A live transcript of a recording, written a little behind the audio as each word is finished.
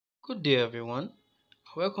Good day, everyone.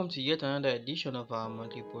 Welcome to yet another edition of our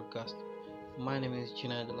monthly podcast. My name is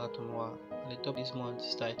Gina Delatonwa, and the topic this month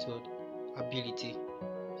is titled Ability.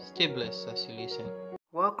 Stay blessed as you listen.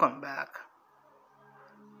 Welcome back.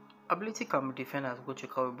 Ability can be defined as what you're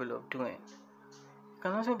capable of doing. It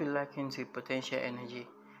can also be likened to potential energy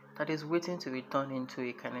that is waiting to be turned into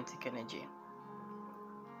a kinetic energy.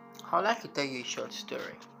 I'd like to tell you a short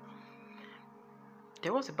story.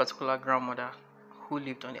 There was a particular grandmother who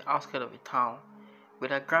lived on the outskirts of a town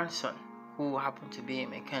with her grandson who happened to be a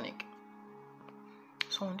mechanic.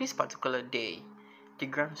 So on this particular day, the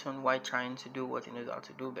grandson, while trying to do what he knows how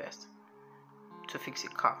to do best, to fix a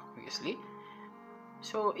car, obviously.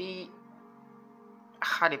 So he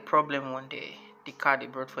had a problem one day. The car they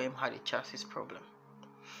brought for him had a chassis problem.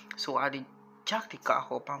 So as he jacked the car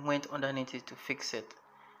up and went underneath it to fix it,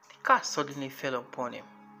 the car suddenly fell upon him.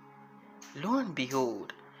 Lo and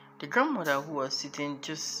behold, the grandmother who was sitting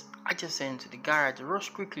just adjacent to the garage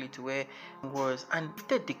rushed quickly to where he was and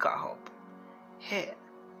lifted the car up. Hey,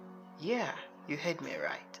 yeah, you heard me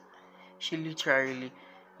right. She literally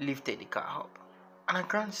lifted the car up. And her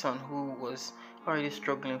grandson, who was already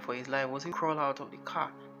struggling for his life, was able to crawl out of the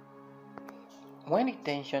car. When the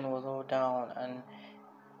tension was all down and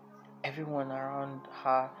everyone around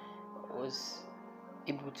her was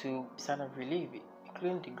able to sign of relief,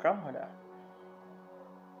 including the grandmother,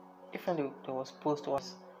 even though there was post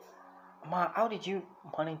was, "Ma, how did you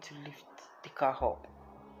manage to lift the car up?"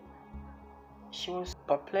 She was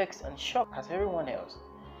perplexed and shocked as everyone else.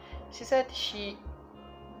 She said she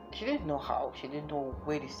didn't know how, she didn't know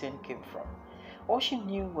where the strength came from. All she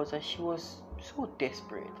knew was that she was so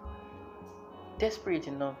desperate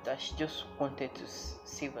enough that she just wanted to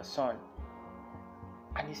save her son.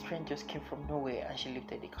 And the strength just came from nowhere and she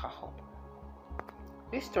lifted the car up.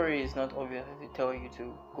 This story is not obvious to tell you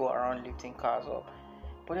to go around lifting cars up,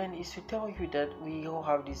 but then it's to tell you that we all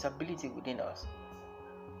have this ability within us.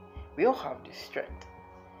 We all have this strength.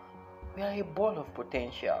 We are a ball of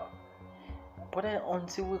potential. But then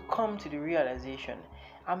until we come to the realization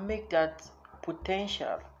and make that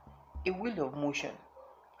potential a wheel of motion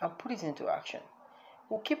and put it into action,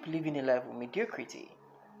 we'll keep living a life of mediocrity.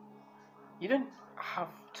 You don't have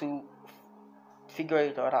to figure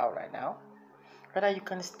it all out right now. Rather, you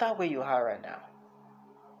can start where you are right now.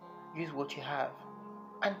 Use what you have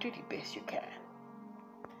and do the best you can.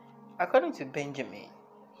 According to Benjamin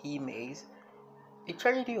E. Mays, the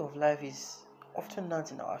tragedy of life is often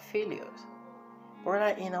not in our failures, but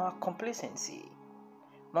rather in our complacency,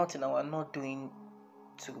 not in our not doing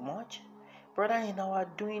too much, but rather in our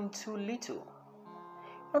doing too little,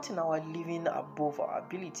 not in our living above our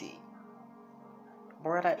ability, but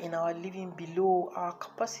rather in our living below our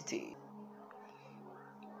capacity.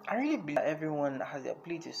 I really believe that everyone has the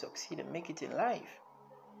ability to succeed and make it in life.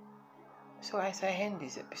 So as I end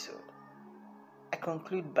this episode, I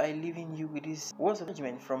conclude by leaving you with this words of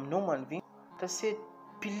encouragement from Norman Vincent that said,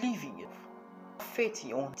 "Believe in yourself, faith in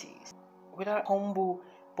your own taste, with a humble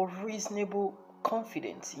but reasonable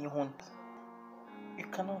confidence in your own. You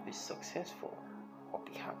cannot be successful or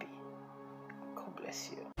be happy." God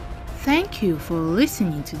bless you. Thank you for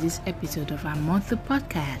listening to this episode of our monthly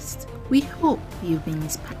podcast. We hope you've been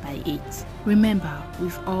inspired by it. Remember,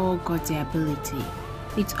 we've all got the ability.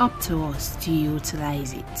 It's up to us to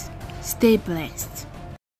utilize it. Stay blessed.